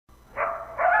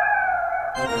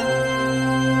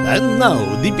And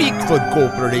now, the Bigfoot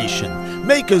Corporation,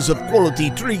 makers of quality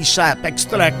tree sap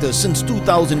extractor since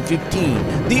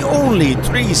 2015, the only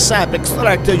tree sap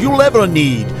extractor you'll ever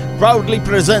need, proudly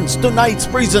presents tonight's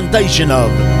presentation of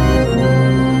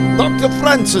Dr.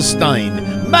 Francis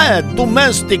Stein, Mad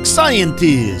Domestic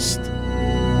Scientist.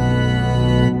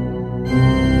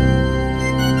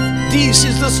 This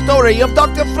is the story of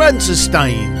Dr. Francis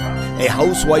Stein, a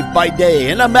housewife by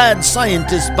day and a mad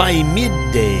scientist by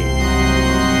midday.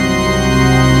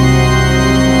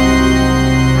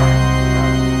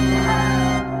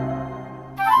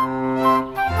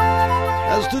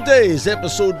 As today's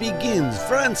episode begins,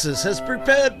 Frances has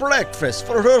prepared breakfast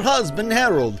for her husband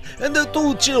Harold and their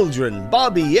two children,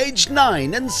 Bobby, aged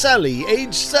 9, and Sally,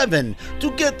 aged 7,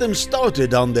 to get them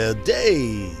started on their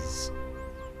days.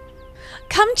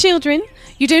 Come, children.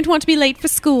 You don't want to be late for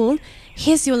school.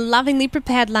 Here's your lovingly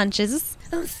prepared lunches.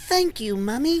 Oh, thank you,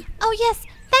 Mummy. Oh, yes.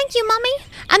 Thank you, Mummy.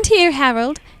 And here,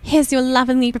 Harold. Here's your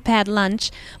lovingly prepared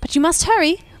lunch. But you must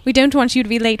hurry. We don't want you to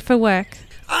be late for work.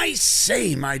 I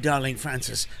say, my darling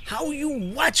Frances, how you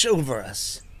watch over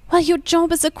us. Well, your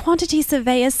job as a quantity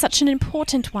surveyor is such an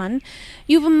important one.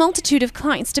 You have a multitude of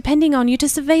clients depending on you to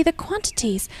survey the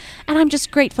quantities. And I'm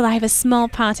just grateful I have a small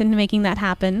part in making that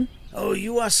happen. Oh,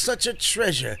 you are such a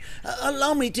treasure.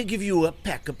 Allow me to give you a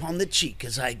peck upon the cheek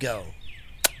as I go.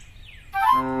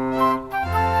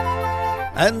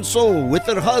 And so, with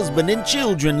her husband and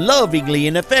children lovingly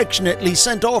and affectionately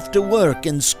sent off to work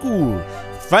and school,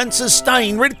 Frances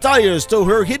Stein retires to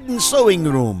her hidden sewing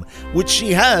room, which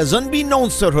she has,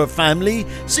 unbeknownst to her family,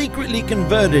 secretly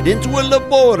converted into a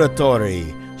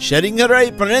laboratory. Shedding her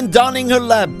apron and donning her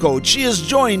lab coat, she is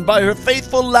joined by her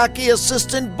faithful lackey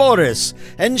assistant Boris,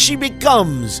 and she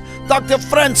becomes Dr.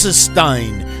 Francis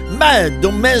Stein, Mad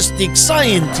Domestic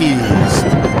Scientist.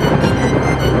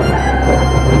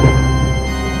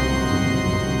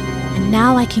 And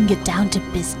now I can get down to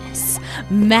business.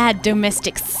 Mad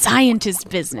Domestic Scientist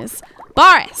business.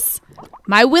 Boris!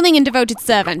 My willing and devoted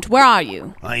servant, where are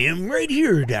you? I am right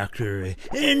here, Doctor,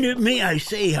 and may I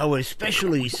say how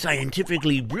especially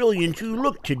scientifically brilliant you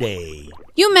look today?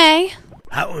 You may.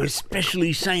 How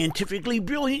especially scientifically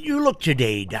brilliant you look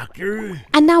today, Doctor.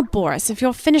 And now, Boris, if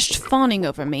you're finished fawning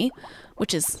over me,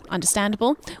 which is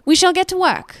understandable, we shall get to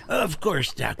work. Of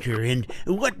course, Doctor, and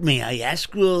what, may I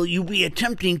ask, will you be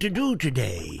attempting to do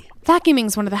today?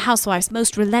 Vacuuming's one of the housewife's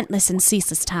most relentless and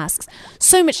ceaseless tasks.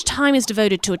 So much time is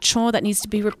devoted to a chore that needs to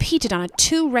be repeated on a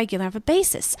too regular of a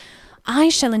basis. I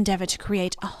shall endeavor to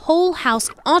create a whole house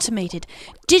automated,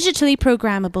 digitally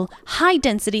programmable,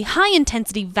 high-density,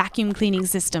 high-intensity vacuum cleaning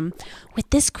system. With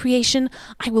this creation,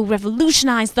 I will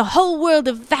revolutionize the whole world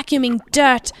of vacuuming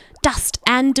dirt, dust,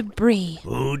 and debris.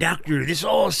 Oh, Doctor, this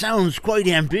all sounds quite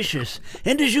ambitious,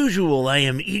 and as usual, I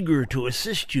am eager to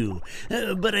assist you.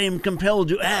 But I am compelled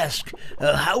to ask,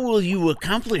 how will you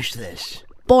accomplish this?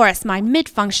 Boris, my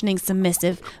mid-functioning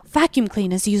submissive, vacuum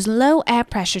cleaners use low air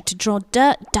pressure to draw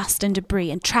dirt, dust, and debris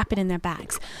and trap it in their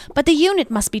bags. But the unit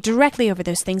must be directly over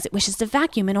those things it wishes to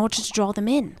vacuum in order to draw them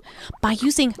in. By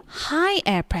using high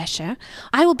air pressure,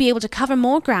 I will be able to cover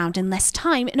more ground in less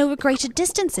time and over greater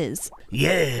distances.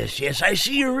 Yes, I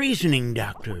see your reasoning,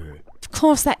 Doctor. Of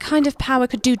course, that kind of power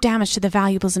could do damage to the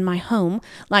valuables in my home,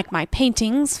 like my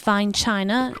paintings, fine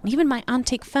china, and even my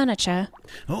antique furniture.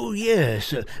 Oh,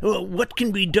 yes. What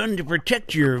can be done to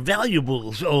protect your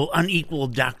valuables, oh unequal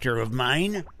doctor of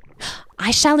mine?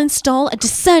 I shall install a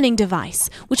discerning device,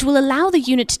 which will allow the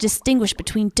unit to distinguish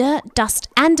between dirt, dust,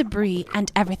 and debris, and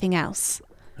everything else.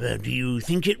 Do you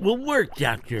think it will work,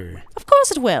 Doctor? Of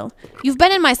course it will. You've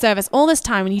been in my service all this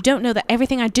time and you don't know that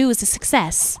everything I do is a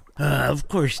success. Of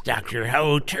course, Doctor.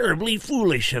 How terribly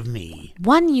foolish of me.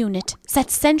 One unit, set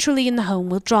centrally in the home,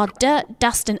 will draw dirt,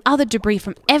 dust, and other debris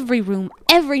from every room,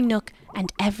 every nook,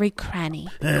 and every cranny.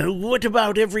 What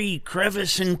about every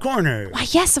crevice and corner? Why,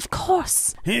 yes, of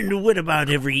course. And what about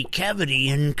every cavity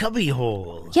and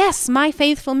cubbyhole? Yes, my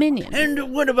faithful minion.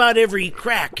 And what about every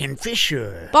crack and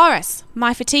fissure? Boris,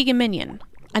 my fatiguing minion.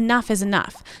 Enough is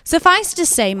enough. Suffice to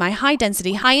say, my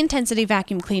high-density, high-intensity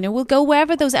vacuum cleaner will go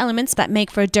wherever those elements that make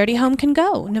for a dirty home can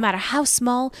go, no matter how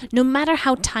small, no matter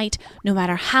how tight, no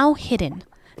matter how hidden.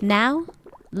 Now,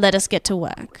 let us get to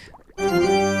work.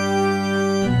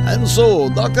 And so,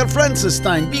 Dr. Francis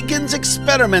Stein begins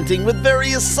experimenting with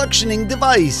various suctioning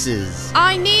devices.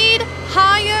 I need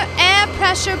higher air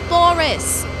pressure,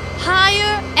 Boris.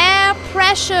 Higher air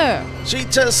pressure. She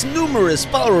tests numerous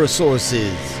power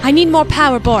sources. I need more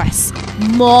power, Boris.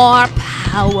 More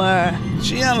power.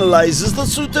 She analyzes the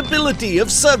suitability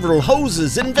of several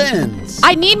hoses and vents.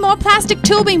 I need more plastic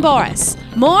tubing, Boris.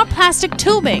 More plastic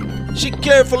tubing. She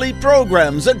carefully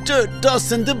programs a dirt,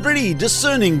 dust, and debris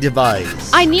discerning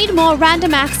device. I need more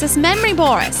random access memory,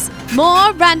 Boris.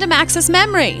 More random access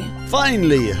memory.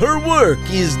 Finally, her work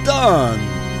is done.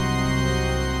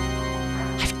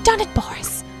 I've done it,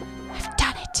 Boris. I've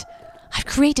done it. I've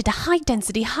created a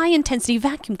high-density, high-intensity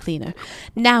vacuum cleaner.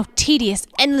 Now tedious,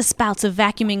 endless bouts of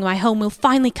vacuuming my home will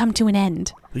finally come to an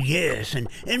end. Yes, and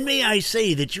may I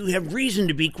say that you have reason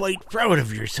to be quite proud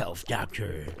of yourself,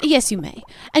 Doctor. Yes, you may.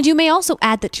 And you may also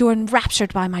add that you're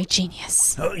enraptured by my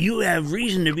genius. You have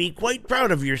reason to be quite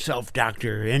proud of yourself,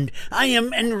 Doctor, and I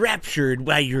am enraptured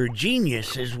by your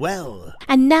genius as well.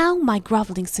 And now, my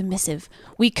groveling submissive,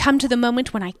 we come to the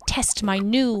moment when I test my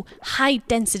new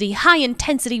high-density,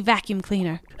 high-intensity vacuum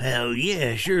cleaner. Well,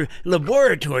 yes, your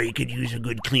laboratory could use a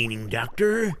good cleaning,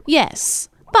 Doctor. Yes.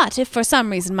 But if for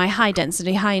some reason my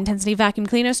high-density, high-intensity vacuum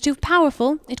cleaner is too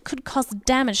powerful, it could cause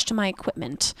damage to my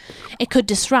equipment. It could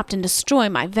disrupt and destroy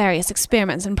my various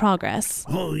experiments in progress.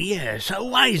 Oh, yes, how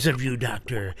wise of you,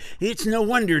 Doctor. It's no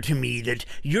wonder to me that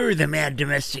you're the mad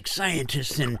domestic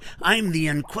scientist and I'm the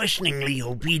unquestioningly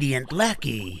obedient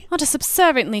lackey. What a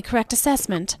subserviently correct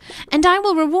assessment. And I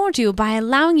will reward you by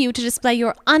allowing you to display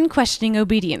your unquestioning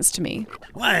obedience to me.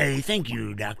 Why, thank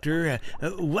you, Doctor.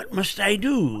 What must I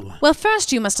do? Well,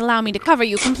 first you must allow me to cover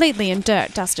you completely in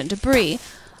dirt, dust, and debris.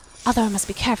 Although I must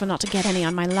be careful not to get any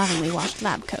on my lovingly washed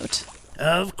lab coat.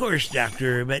 Of course,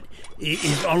 Doctor, but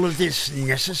is all of this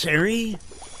necessary?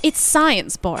 It's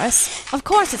science, Boris. Of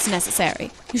course it's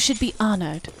necessary. You should be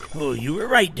honored. Oh, you were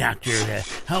right, Doctor.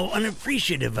 How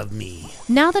unappreciative of me.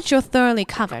 Now that you're thoroughly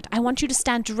covered, I want you to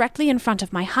stand directly in front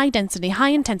of my high-density,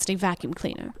 high-intensity vacuum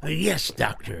cleaner. Yes,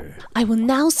 Doctor. I will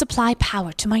now supply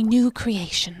power to my new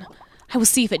creation. I will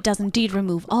see if it does indeed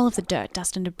remove all of the dirt,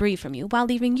 dust, and debris from you while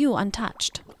leaving you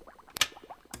untouched.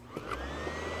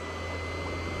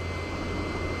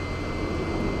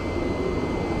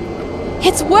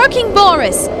 It's working,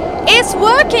 Boris! It's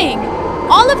working!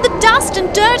 All of the dust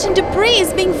and dirt and debris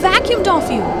is being vacuumed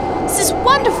off you. This is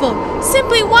wonderful!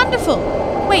 Simply wonderful!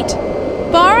 Wait,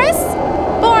 Boris?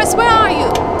 Boris, where are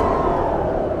you?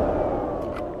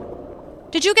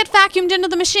 Did you get vacuumed into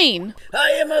the machine? I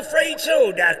am afraid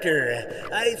so, Doctor.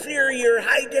 I fear your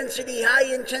high-density,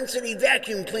 high-intensity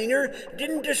vacuum cleaner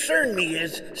didn't discern me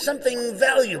as something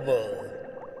valuable.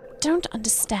 Don't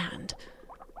understand.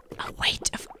 Oh,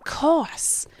 wait, of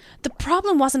course. The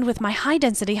problem wasn't with my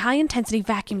high-density, high-intensity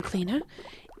vacuum cleaner.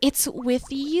 It's with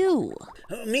you.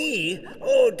 Me?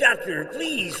 Oh, Doctor,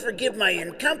 please forgive my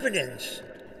incompetence.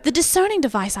 The discerning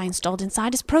device I installed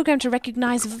inside is programmed to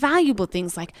recognize valuable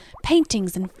things like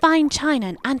paintings and fine china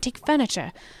and antique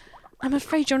furniture. I'm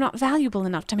afraid you're not valuable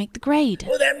enough to make the grade.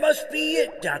 Well, that must be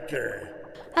it, Doctor.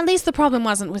 At least the problem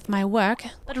wasn't with my work,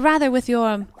 but rather with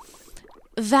your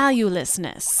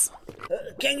valuelessness.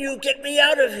 Can you get me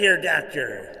out of here,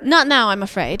 Doctor? Not now, I'm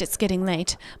afraid. It's getting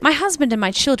late. My husband and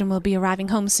my children will be arriving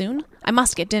home soon. I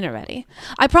must get dinner ready.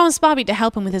 I promised Bobby to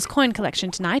help him with his coin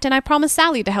collection tonight, and I promised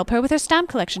Sally to help her with her stamp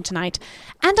collection tonight.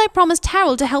 And I promised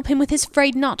Harold to help him with his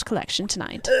frayed knot collection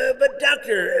tonight. But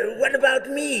Doctor, what about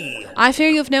me? I fear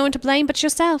you have no one to blame but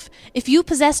yourself. If you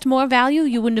possessed more value,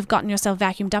 you wouldn't have gotten yourself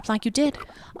vacuumed up like you did.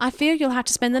 I fear you'll have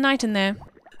to spend the night in there.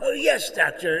 Oh, yes,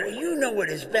 Doctor. You know what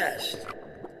is best.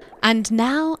 And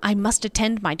now I must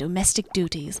attend my domestic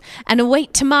duties, and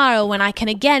await tomorrow when I can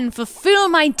again fulfill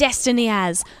my destiny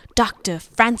as Dr.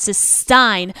 Francis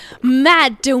Stein,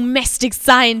 mad domestic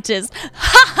scientist.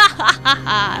 Ha ha ha ha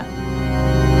ha!